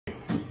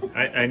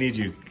I need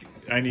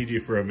you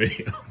for a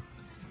video.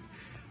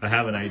 I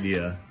have an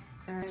idea.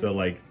 Right. So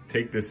like,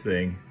 take this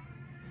thing,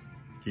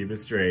 keep it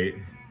straight.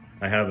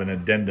 I have an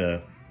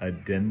addendum,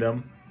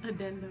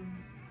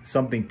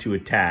 something to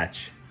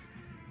attach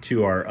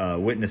to our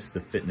Witness the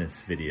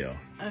Fitness video.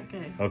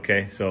 Okay.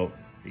 Okay, so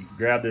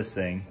grab this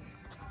thing.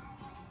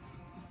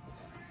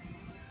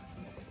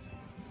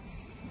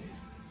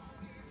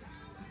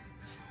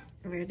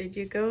 Where did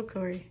you go,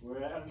 Corey?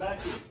 I'm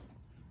back here.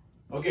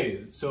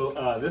 Okay,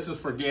 so this is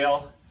for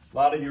Gail. A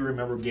lot of you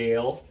remember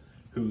Gail,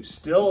 who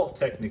still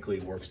technically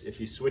works. If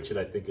you switch it,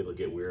 I think it'll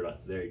get weird.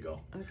 There you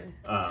go. Okay.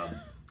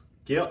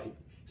 Gail,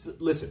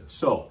 listen,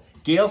 so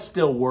Gail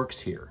still works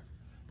here.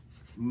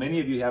 Many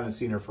of you haven't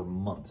seen her for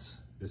months.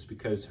 It's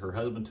because her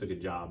husband took a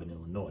job in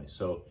Illinois.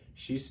 So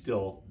she's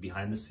still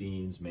behind the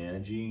scenes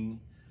managing,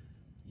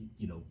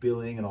 you know,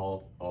 billing and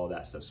all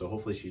that stuff. So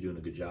hopefully she's doing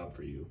a good job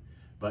for you.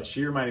 But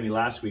she reminded me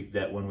last week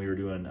that when we were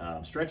doing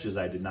stretches,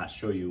 I did not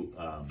show you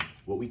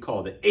what we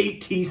call the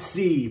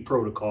ATC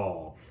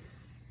protocol.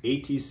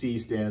 ATC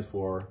stands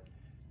for,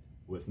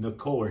 with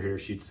Nicole here,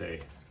 she'd say,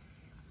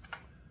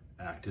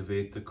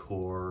 activate the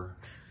core,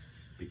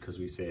 because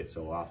we say it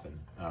so often.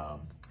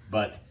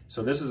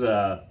 So this is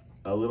a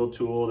little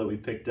tool that we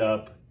picked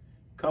up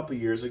a couple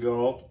years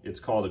ago.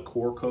 It's called a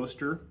core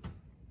coaster.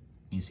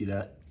 You see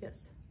that? Yes.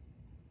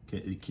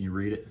 Can you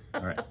read it?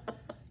 All right.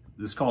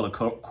 This is called a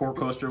core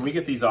coaster. We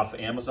get these off of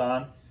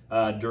Amazon.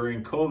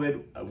 During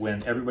COVID,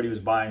 when everybody was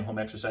buying home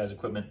exercise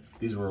equipment,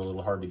 these were a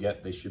little hard to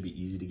get. They should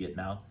be easy to get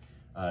now.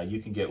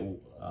 You can get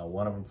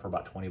one of them for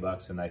about 20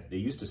 bucks, and they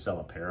used to sell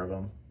a pair of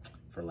them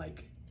for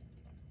like,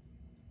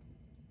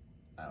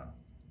 I don't know,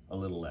 a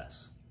little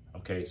less.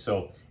 Okay,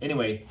 so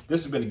anyway,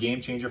 this has been a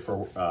game changer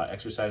for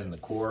exercising the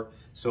core.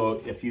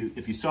 So if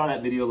you saw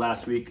that video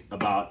last week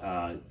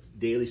about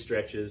daily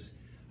stretches,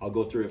 I'll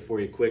go through it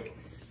for you quick.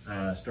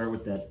 Start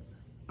with that.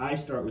 I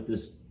start with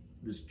this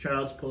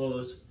child's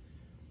pose,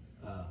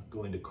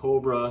 go into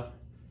cobra.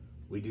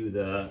 We do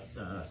the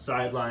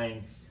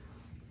sideline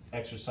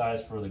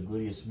exercise for the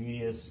gluteus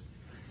medius.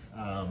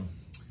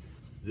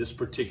 This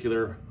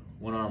particular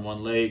one arm,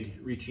 one leg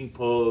reaching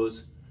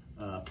pose,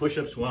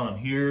 push-ups while I'm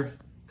here,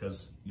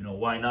 because, you know,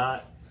 why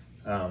not?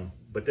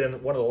 But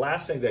then one of the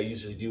last things I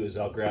usually do is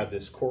I'll grab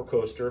this core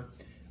coaster,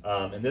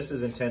 and this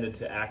is intended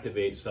to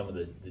activate some of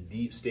the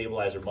deep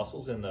stabilizer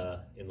muscles in the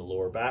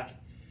lower back.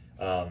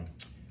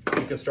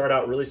 You can start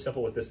out really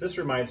simple with this. This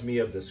reminds me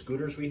of the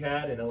scooters we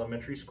had in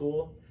elementary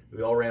school.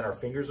 We all ran our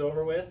fingers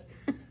over with.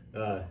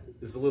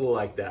 It's a little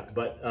like that.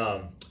 But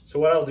so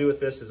what I'll do with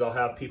this is I'll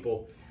have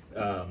people,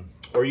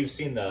 or you've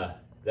seen the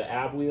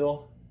ab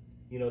wheel,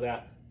 you know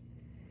that?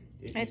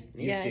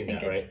 You've seen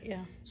that, right?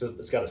 Yeah. So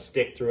it's got a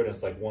stick through it, and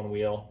it's like one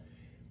wheel.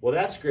 Well,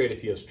 that's great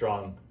if you have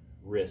strong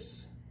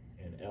wrists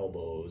and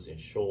elbows and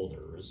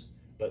shoulders,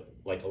 but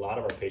like a lot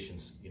of our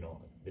patients, you know,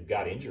 they've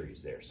got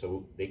injuries there,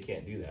 so they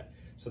can't do that.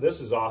 So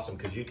this is awesome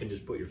because you can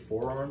just put your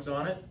forearms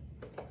on it.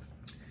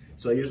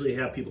 So I usually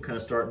have people kind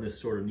of start in this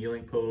sort of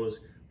kneeling pose,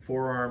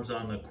 forearms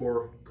on the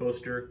core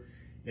coaster,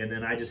 and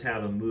then I just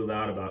have them move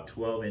out about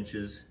 12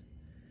 inches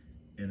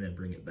and then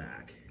bring it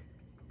back.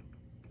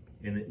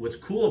 And what's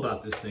cool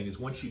about this thing is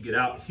once you get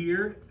out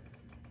here,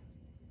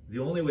 the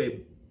only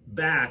way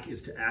back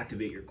is to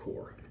activate your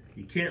core.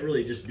 You can't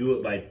really just do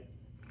it by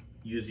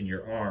using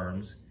your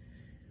arms.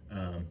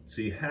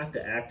 So you have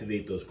to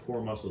activate those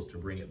core muscles to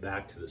bring it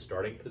back to the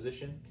starting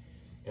position.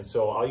 And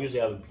so I'll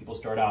usually have people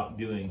start out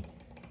doing,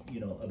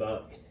 you know,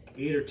 about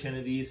 8 or 10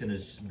 of these in a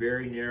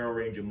very narrow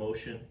range of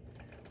motion,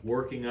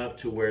 working up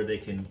to where they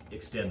can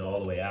extend all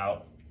the way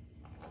out,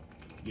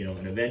 you know,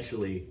 and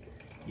eventually,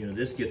 you know,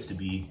 this gets to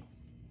be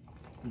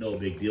no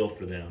big deal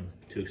for them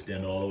to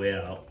extend all the way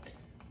out.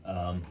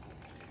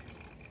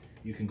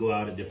 You can go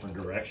out in different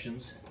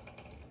directions,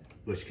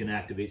 which can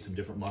activate some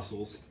different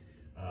muscles.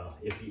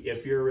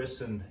 If your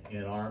wrists and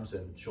arms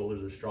and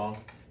shoulders are strong,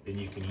 then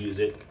you can use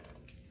it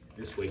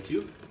this way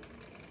too.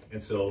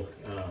 And so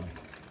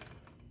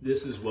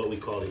this is what we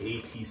call the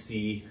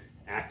ATC,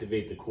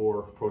 Activate the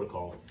Core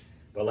protocol.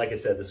 But like I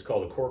said, this is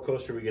called a core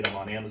coaster. We get them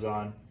on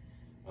Amazon.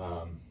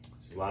 So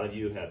a lot of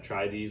you have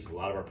tried these. A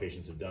lot of our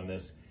patients have done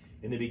this.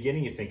 In the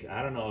beginning, you think,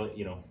 I don't know,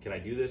 you know, can I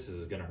do this?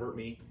 Is it going to hurt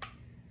me?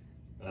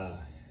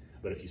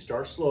 But if you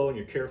start slow and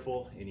you're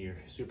careful and you're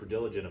super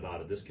diligent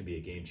about it, this can be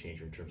a game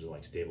changer in terms of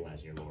like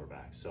stabilizing your lower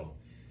back. So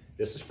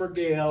this is for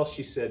Gail.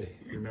 She said,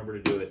 remember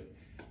to do it.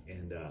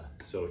 And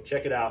so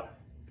check it out.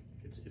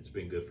 It's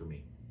been good for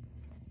me.